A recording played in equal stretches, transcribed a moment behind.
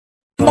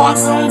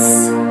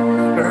Watson's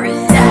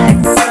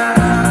reactions.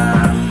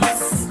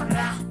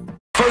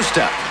 First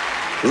up,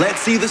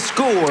 let's see the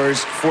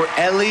scores for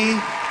Ellie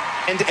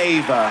and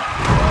Ava.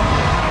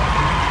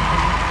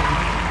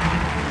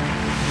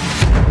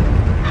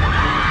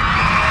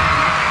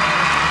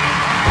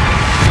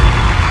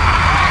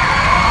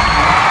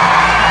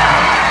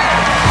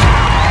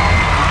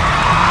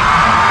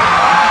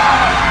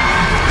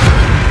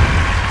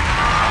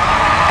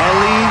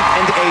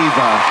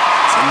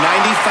 It's a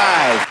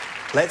 95.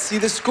 Let's see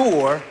the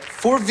score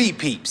for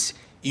V-Peeps.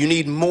 You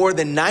need more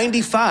than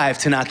 95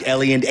 to knock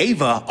Ellie and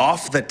Ava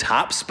off the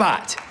top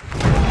spot.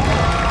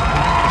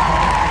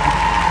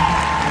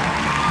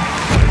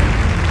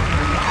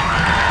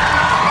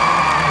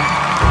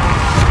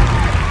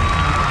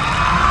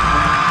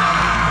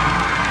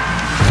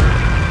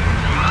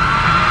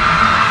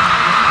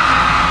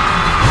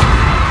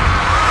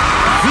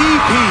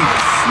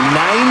 V-Peeps,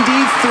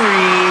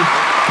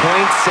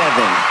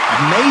 93.7.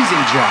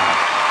 Amazing job.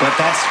 But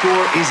that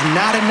score is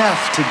not enough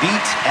to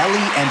beat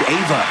Ellie and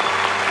Ava.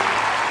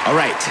 All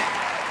right,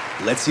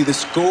 let's see the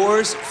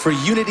scores for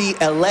Unity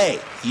LA.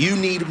 You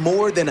need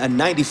more than a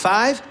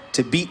 95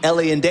 to beat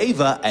Ellie and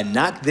Ava and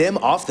knock them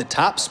off the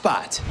top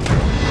spot.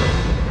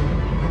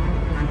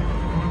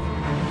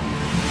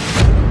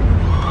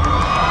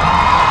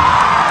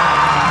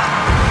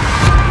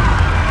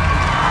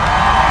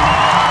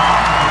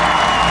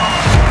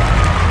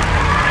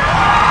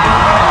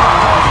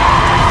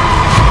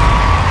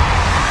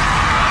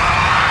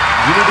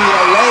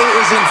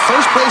 In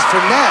first place for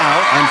now.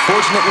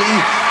 Unfortunately,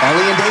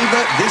 Ellie and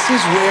Ava, this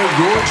is where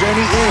your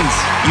journey ends.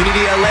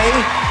 Unity LA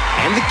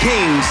and the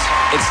Kings,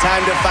 it's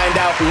time to find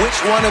out which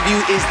one of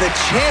you is the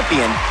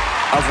champion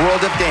of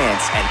World of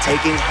Dance and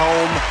taking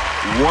home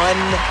 $1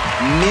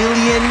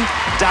 million.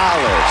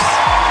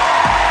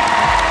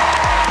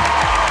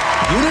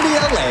 Unity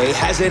LA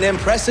has an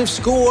impressive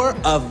score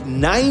of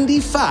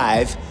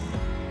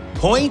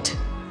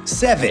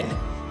 95.7.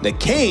 The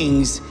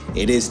Kings,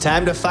 it is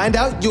time to find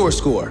out your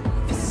score.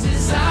 This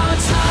is our time.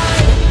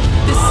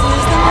 This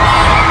is the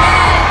moment.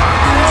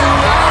 Things are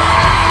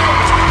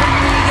right, and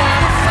we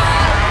gotta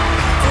fight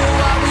for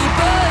what we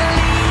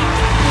believe.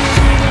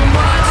 Even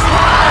what's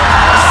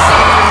right.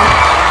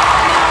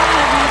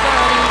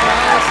 Everybody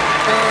rise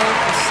above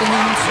the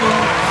same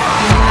truth.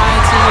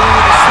 United,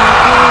 the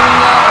simple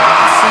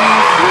love, the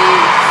same free.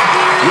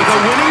 With a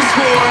winning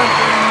score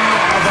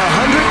of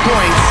 100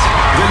 points,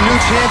 the new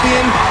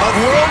champion of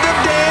World of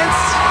Dance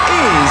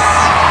is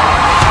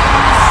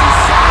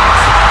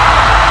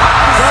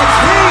the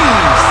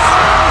Kings.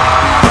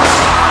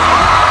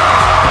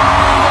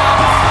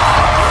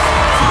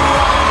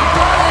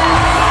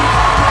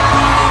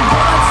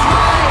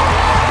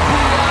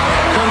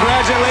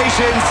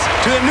 Congratulations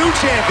to the new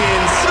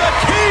champions, the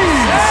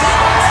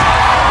Kings.